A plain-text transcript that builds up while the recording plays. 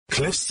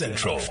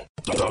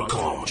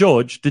CliffCentral.com.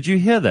 George, did you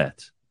hear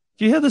that?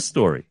 Did you hear this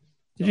story?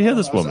 Did you hear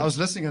this woman? I was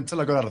listening until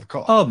I got out of the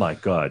car. Oh my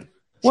God.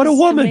 What a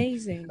woman.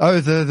 Amazing.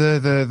 Oh,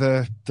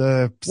 the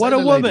What a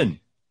sailor woman.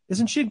 lady.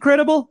 Isn't she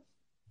incredible?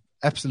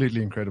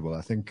 Absolutely incredible.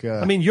 I think.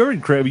 I mean, you're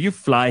incredible. You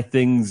fly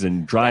things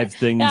and drive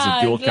things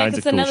and do all kinds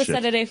of cool it's another shit.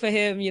 Saturday for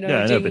him,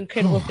 Yeah, doing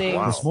incredible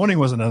things. this morning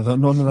was not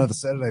another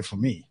Saturday for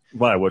me.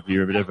 Why? What, were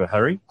you in a bit of a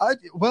hurry?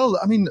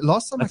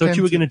 Last time I thought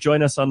you were going to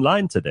join us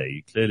online today.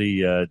 You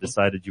clearly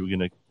decided you were going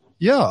to.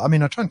 Yeah, I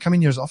mean, I try and come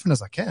in here as often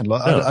as I can.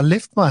 I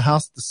left my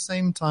house at the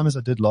same time as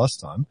I did last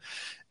time,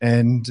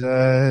 and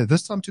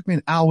this time took me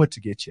an hour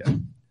to get here.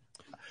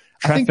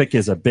 Traffic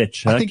is a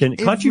bitch. Huh?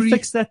 Can't you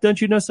fix that? Don't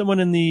you know someone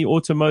in the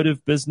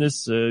automotive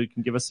business who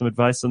can give us some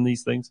advice on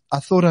these things? I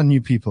thought I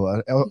knew people.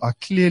 I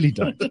clearly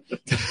don't.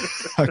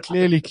 I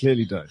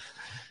clearly don't.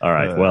 All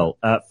right.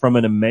 From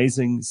an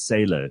amazing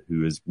sailor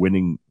who is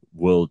winning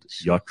world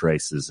yacht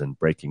races and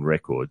breaking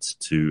records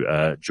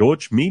to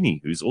George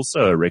Meany, who's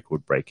also a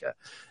record breaker.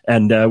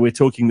 And we're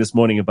talking this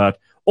morning about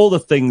all the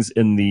things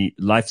in the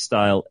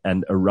lifestyle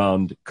and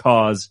around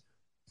cars,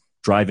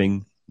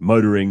 driving,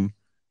 motoring,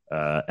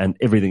 and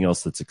everything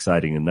else that's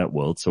exciting in that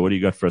world. So what do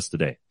you got for us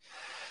today?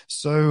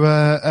 So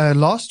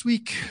last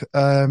week,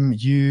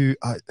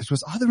 it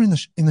was either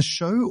in the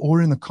show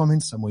or in the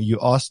comments somewhere. You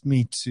asked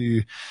me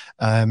to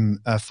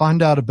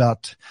find out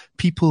about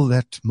people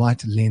that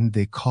might lend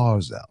their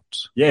cars out.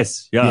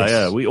 Yes,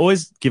 yeah. We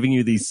always giving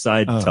you these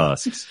side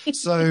tasks.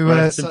 So, I'm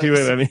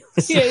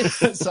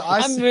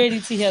ready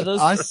to hear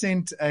those. I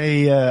sent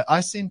a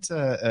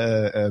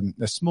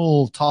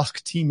small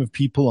task team of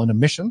people on a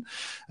mission.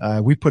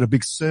 We put a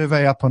big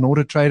survey up on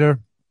AutoTrader.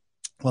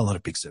 Well, not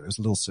a big survey. It was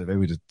a little survey.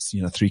 We did,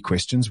 3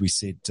 questions. We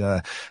said,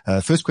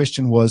 first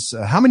question was,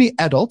 how many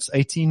adults,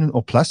 18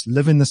 or plus,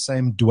 live in the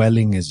same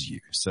dwelling as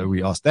you? So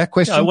we asked that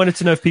question. I wanted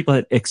to know if people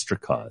had extra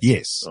cars.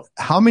 Yes. Oh.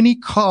 How many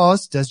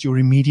cars does your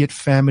immediate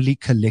family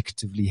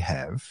collectively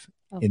have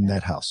in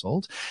that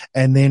household?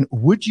 And then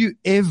would you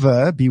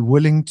ever be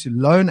willing to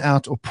loan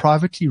out or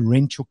privately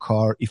rent your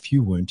car if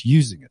you weren't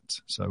using it?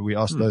 So we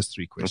asked those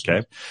 3 questions.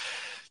 Okay.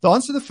 The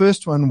answer to the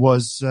first one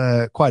was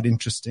quite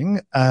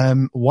interesting.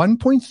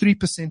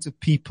 1.3% of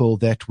people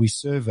that we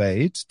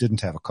surveyed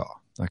didn't have a car.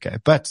 Okay.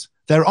 But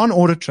they're on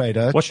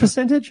AutoTrader. What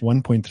percentage?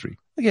 1.3.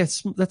 Okay,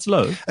 that's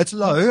low. It's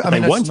low.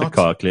 They want a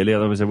car, clearly,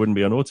 otherwise they wouldn't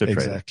be on AutoTrader.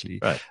 Exactly.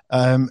 Right.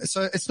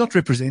 So it's not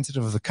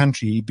representative of the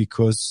country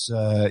because,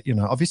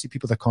 obviously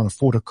people that can't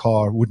afford a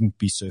car wouldn't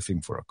be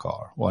surfing for a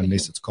car, or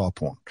unless it's car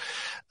porn.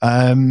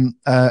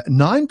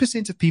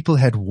 9% of people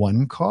had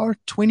 1 car,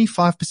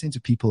 25%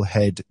 of people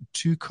had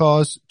 2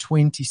 cars,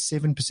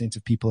 27%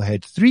 of people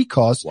had 3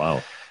 cars.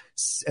 Wow.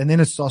 And then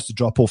it starts to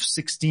drop off.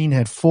 16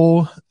 had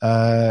 4.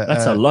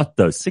 That's a lot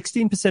though.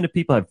 16% of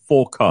people had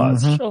 4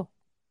 cars. Mm-hmm. Sure.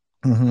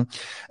 Mm-hmm.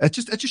 It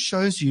just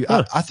shows you.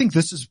 I think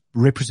this is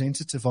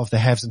representative of the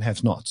haves and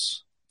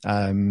have-nots.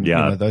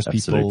 Those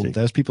absolutely.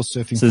 people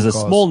surfing. So there's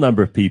cars. A small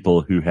number of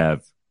people who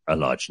have a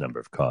large number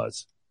of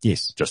cars.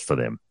 Yes, just for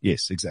them.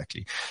 Yes,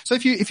 exactly. So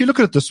if you look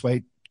at it this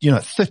way,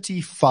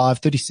 35,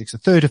 36, a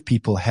third of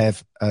people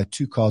have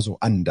 2 cars or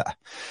under,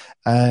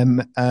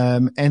 and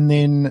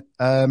then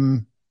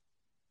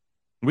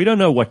we don't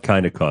know what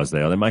kind of cars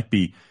they are. They might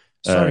be.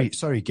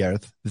 Sorry,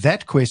 Gareth.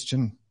 That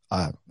question.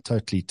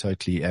 Totally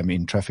am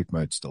in traffic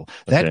mode still.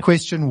 That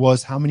question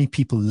was how many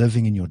people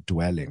living in your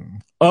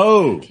dwelling?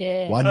 Oh,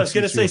 okay. I was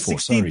going to say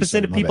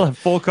 16% of people have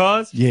 4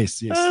 cars. Yes.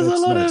 There's a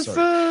lot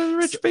of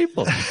rich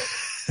people.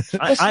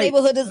 Which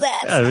neighborhood is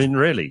that? I mean,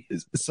 really.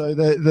 So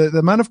the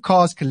amount of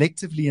cars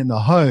collectively in the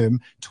home,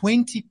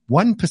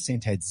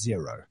 21% had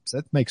 0. So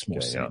that makes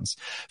more sense.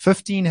 Yeah.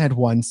 15 had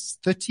 1,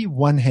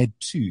 31 had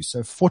 2. So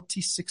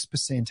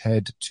 46%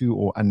 had 2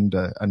 or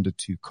under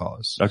 2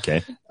 cars.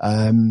 Okay.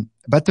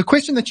 But the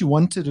question that you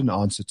wanted an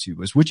answer to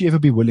was, would you ever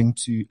be willing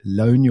to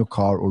loan your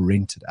car or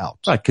rent it out?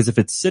 Right. Because if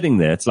it's sitting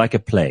there, it's like a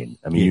plane.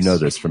 I mean, You know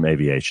this from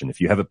aviation. If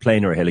you have a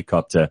plane or a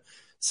helicopter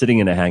sitting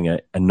in a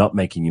hangar and not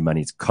making you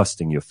money, it's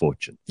costing you a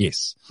fortune.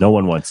 Yes. No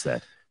one wants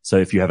that. So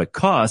if you have a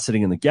car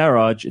sitting in the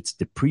garage, it's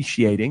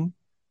depreciating.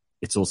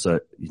 It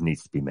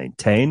needs to be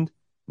maintained,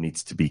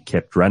 needs to be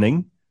kept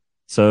running.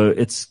 So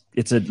it's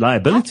a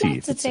liability. I'd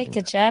like to take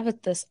a jab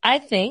at this. I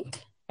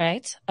think,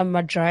 right, a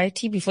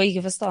majority, before you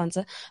give us the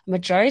answer, a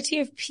majority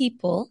of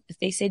people, if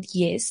they said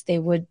yes, they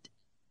would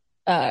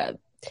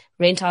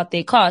rent out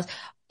their cars.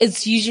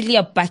 It's usually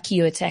a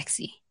bakkie or a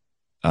taxi.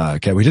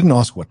 Okay, we didn't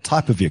ask what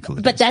type of vehicle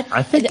it is.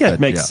 I think that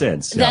makes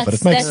sense. Yeah, but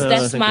it makes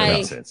sense.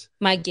 That's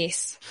my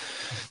guess.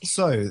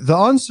 So the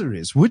answer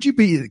is, would you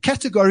be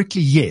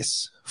categorically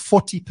yes?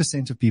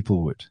 40% of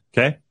people would.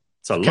 Okay.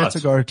 It's a lot.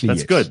 Categorically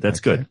yes. Good. That's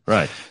good.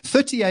 Right.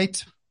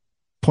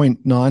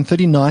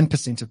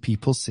 39% of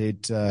people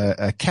said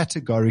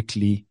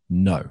categorically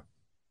no.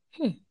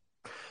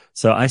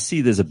 So I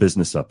see there's a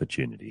business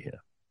opportunity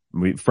here.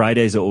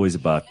 Fridays are always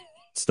about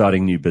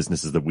starting new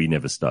businesses that we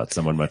never start.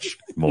 Someone much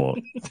more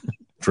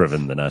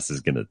driven than us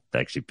is going to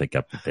actually pick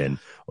up the pen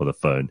or the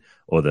phone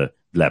or the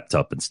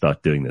laptop and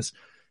start doing this.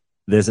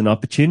 There's an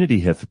opportunity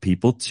here for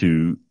people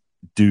to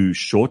do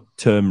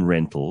short-term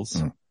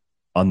rentals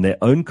on their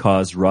own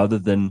cars rather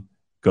than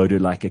go to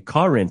like a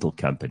car rental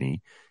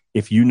company.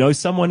 If you know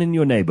someone in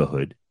your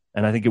neighborhood,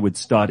 and I think it would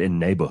start in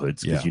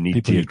neighborhoods because you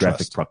need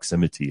geographic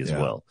proximity as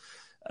well.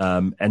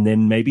 And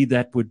then maybe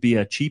that would be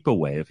a cheaper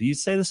way. If you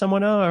say to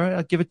someone, oh, all right,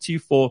 I'll give it to you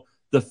for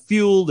the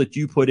fuel that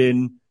you put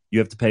in, you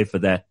have to pay for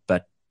that,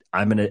 but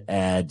I'm going to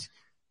add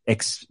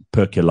X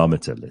per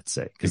kilometer, let's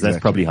say, because that's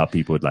probably how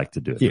people would like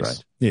to do it,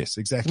 right? Yes,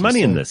 exactly. There's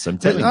money in this, I'm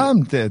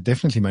telling you.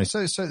 Definitely money.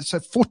 So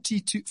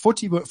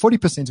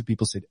 40% of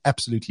people said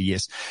absolutely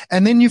yes.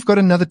 And then you've got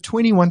another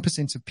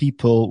 21% of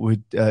people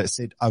would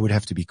said, I would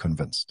have to be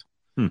convinced.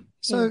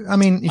 So, I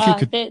mean, if you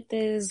could,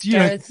 there's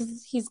Gareth,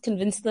 he's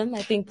convinced them.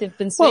 I think they've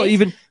been swayed. Well,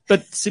 even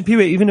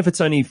if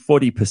it's only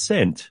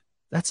 40%,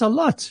 that's a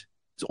lot.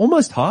 It's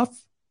almost half.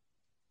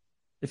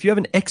 If you have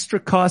an extra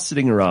car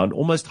sitting around,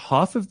 almost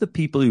half of the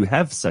people who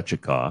have such a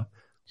car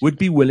would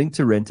be willing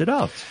to rent it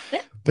out.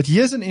 But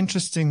here's an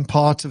interesting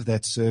part of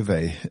that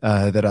survey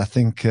that I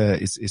think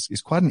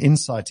is quite an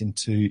insight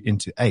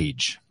into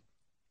age.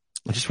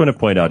 I just want to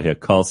point out here,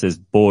 Carl says,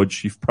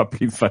 Borge, you've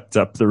probably fucked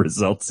up the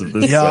results of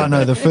this. Yeah,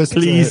 no, the first.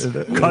 Please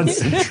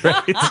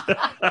concentrate.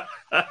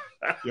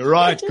 You're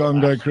right,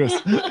 Congo, Chris.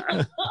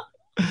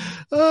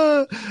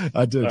 I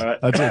did. Right.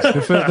 I did.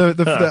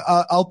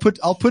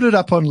 I'll put it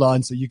up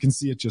online so you can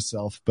see it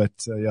yourself. But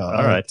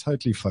I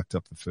totally fucked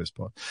up the first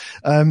part.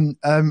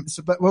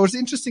 But what was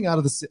interesting out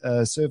of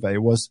the survey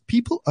was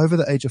people over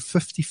the age of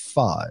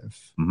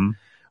 55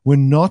 were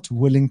not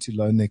willing to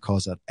loan their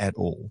cars out at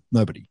all.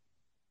 Nobody.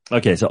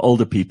 Okay, so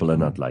older people are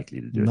not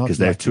likely to do it because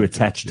they're too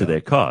attached to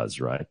their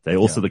cars, right? They're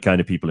also the kind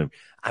of people who,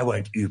 I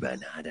won't Uber.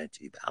 No, I don't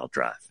Uber. I'll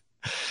drive.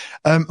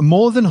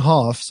 More than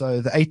half,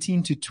 so the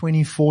 18 to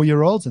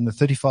 24-year-olds and the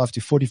 35 to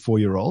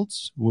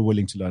 44-year-olds were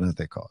willing to loan out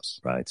their cars.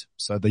 Right.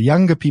 So the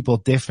younger people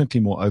are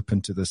definitely more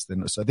open to this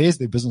so there's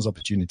their business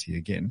opportunity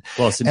again.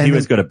 Well, St.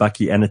 Peter's got a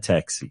bucky and a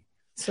taxi.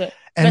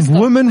 And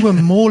women were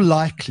more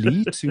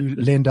likely to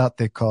lend out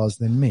their cars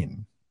than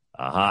men.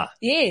 Aha.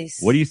 Yes.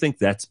 What do you think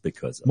that's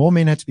because of? More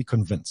men had to be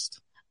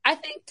convinced. I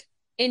think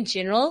in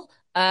general,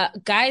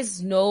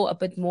 guys know a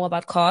bit more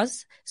about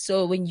cars.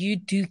 So when you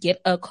do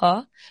get a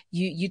car,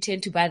 you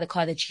tend to buy the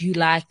car that you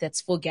like, that's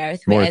for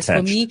Gareth. Whereas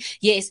for me,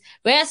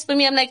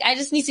 I'm like, I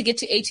just need to get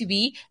to A to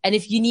B. And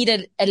if you need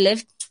a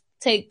lift,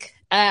 take,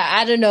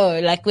 I don't know,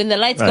 like when the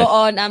lights go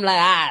on, I'm like,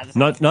 I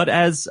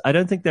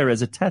don't think they're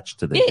as attached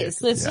to them. Yes,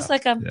 so it's just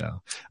like I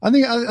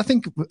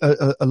think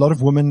a lot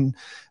of women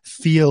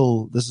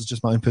feel, this is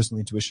just my own personal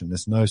intuition,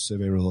 there's no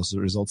survey results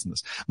in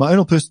this. My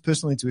own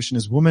personal intuition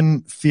is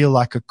women feel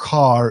like a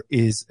car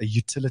is a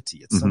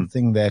utility. It's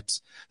something that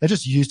they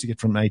just use to get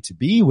from A to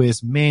B,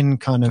 whereas men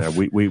kind of,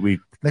 they're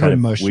kind of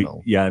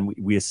emotional. And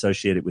we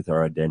associate it with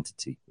our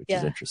identity, which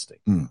is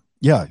interesting.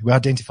 Yeah, we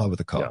identify with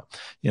the car. Yeah.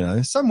 You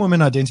know, some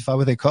women identify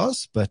with their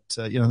cars, but,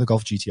 the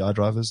Golf GTI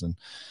drivers and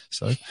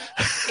so.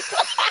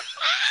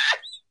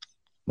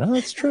 No,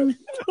 that's true.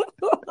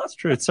 That's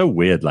true. It's so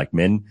weird. Like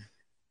men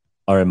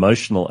are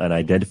emotional and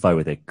identify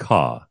with their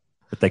car,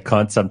 but they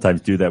can't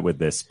sometimes do that with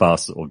their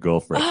spouse or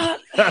girlfriend.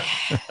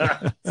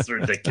 It's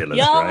ridiculous,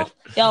 right?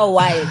 You're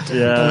wild.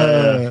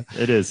 Yeah,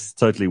 it is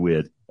totally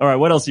weird. All right.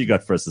 What else you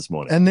got for us this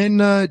morning? And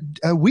then,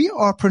 we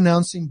are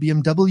pronouncing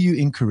BMW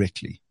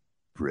incorrectly.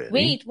 Really?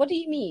 Wait, what do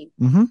you mean?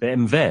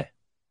 BMW.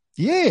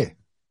 Yeah.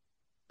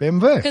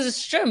 BMW. Because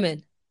it's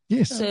German.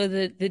 Yes. So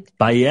the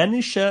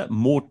Bayerische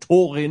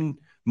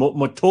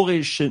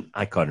motorischen,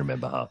 I can't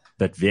remember how,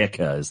 but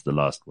Werke is the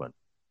last one.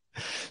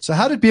 So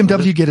how did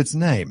BMW get its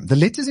name? The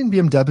letters in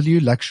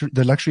BMW,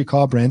 the luxury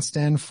car brand,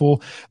 stand for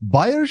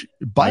Bayerische.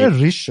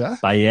 Bayerische.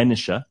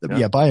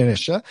 Yeah,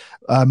 Bayerische.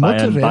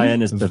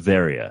 Bayern is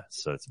Bavaria.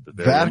 So it's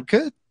Bavaria.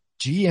 Werke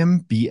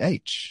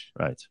GmbH.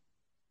 Right.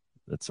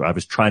 That's what I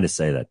was trying to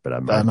say that, but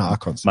I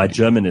can't say my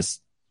German is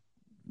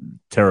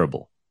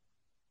terrible.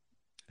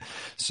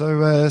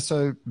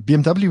 So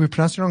BMW we're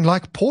pronouncing wrong,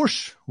 like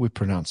Porsche we're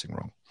pronouncing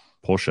wrong.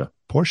 Porsche.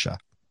 Porsche.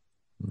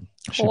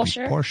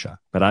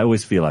 But I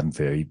always feel I'm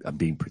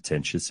being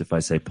pretentious if I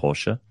say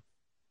Porsche.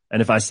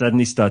 And if I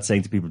suddenly start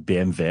saying to people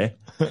BMW,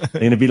 they're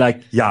going to be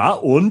like, ja,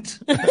 und?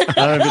 And I'm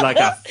going to be like,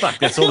 fuck,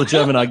 that's all the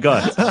German I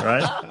got,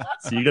 right?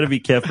 So you got to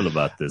be careful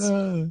about this.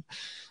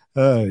 So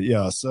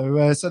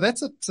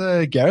that's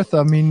it, Gareth.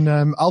 I mean,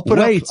 I'll put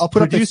up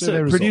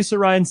producer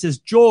Ryan says,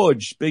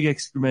 George, big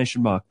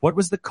exclamation mark. What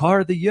was the car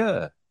of the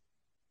year?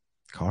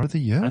 Car of the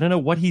year? I don't know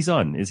what he's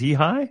on. Is he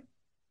high?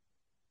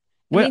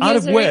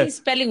 He's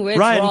spelling words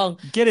Ryan, wrong.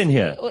 Get in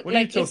here. What are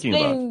you talking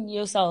about? Explain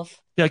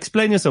yourself. Yeah,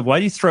 explain yourself. Why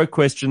do you throw a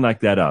question like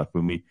that out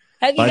when we?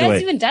 Have you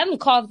guys even done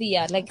car of the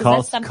year? Like, is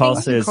that something? Carl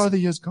says, car of the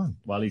year's gone.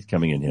 While he's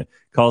coming in here,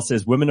 Carl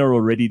says women are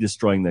already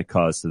destroying their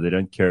cars, so they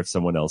don't care if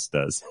someone else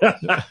does. No,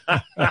 I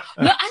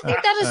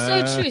think that is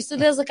so true. So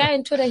there's a guy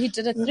on Twitter who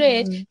did a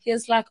thread. He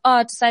was like,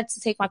 I decided to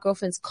take my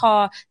girlfriend's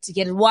car to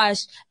get it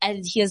washed.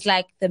 And he was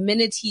like, the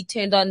minute he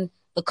turned on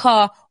the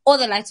car, all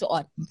the lights were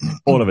on.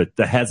 All of it.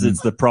 The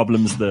hazards, the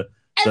problems, the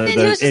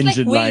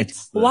engine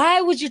lights. Why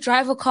would you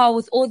drive a car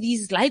with all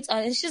these lights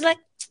on? And she's like,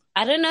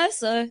 I don't know.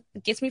 So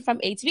it gets me from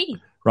A to B.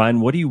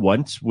 Ryan, what do you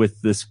want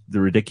with the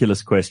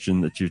ridiculous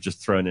question that you've just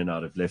thrown in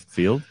out of left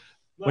field?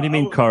 No, What do you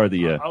mean car of the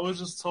year? I was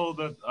just told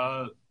that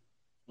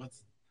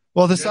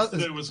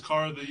yesterday was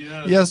car of the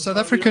year. Yeah, South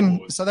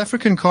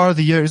African car of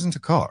the year isn't a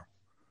car.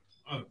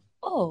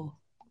 Oh.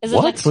 Is it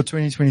What? like For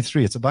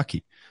 2023, it's a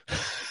bakkie.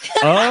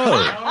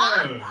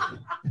 Oh.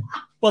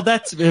 Well,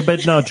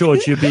 but now,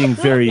 George, you're being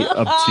very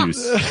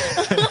obtuse.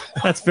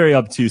 That's very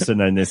obtuse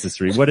and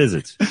unnecessary. What is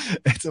it?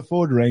 It's a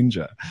Ford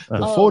Ranger. The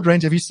Ford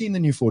Ranger. Have you seen the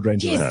new Ford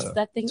Ranger? Yes, Ranger?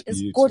 that thing is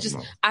beautiful. gorgeous.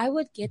 I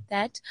would get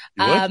that.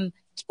 You would?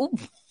 Ooh,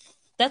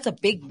 that's a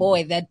big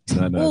boy. That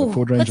No, the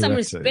Ford Ranger put some Raptor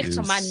respect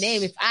on my is-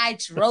 name if I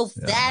drove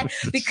that,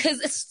 because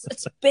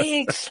it's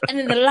big, and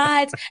then the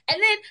lights, and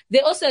then they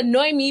also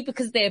annoy me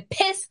because they're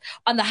pissed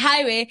on the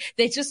highway.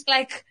 They're just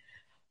like,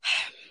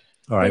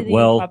 All right, really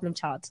well, problem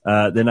child.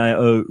 then I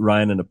owe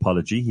Ryan an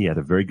apology. He had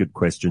a very good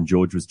question.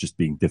 George was just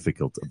being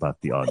difficult about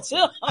the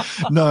answer.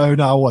 No,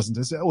 I wasn't.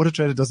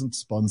 AutoTrader doesn't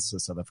sponsor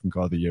South African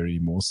Car of the Year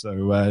anymore, so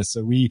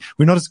we're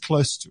not as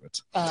close to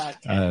it.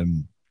 Okay.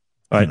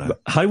 All right,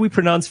 how do we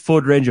pronounce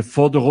Ford Ranger?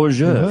 Ford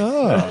Ranger.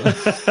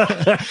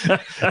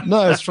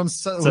 No, it's from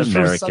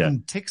America.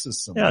 southern Texas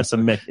somewhere.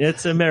 Yeah,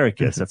 it's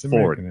America. It's a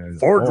Ford. American, yeah.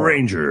 Ford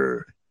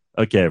Ranger.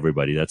 Okay,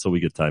 everybody. That's all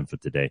we got time for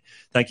today.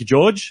 Thank you,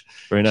 George.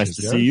 Very nice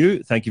to see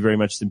you. Thank you very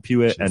much,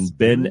 Simpiwe and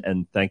Ben.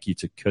 And thank you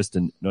to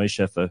Kirsten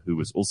Neuscheffer, who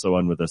was also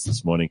on with us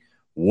this morning.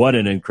 What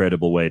an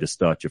incredible way to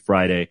start your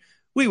Friday.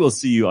 We will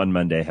see you on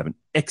Monday. Have an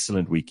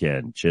excellent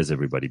weekend. Cheers,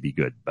 everybody. Be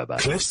good. Bye-bye.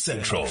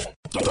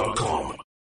 CliffCentral.com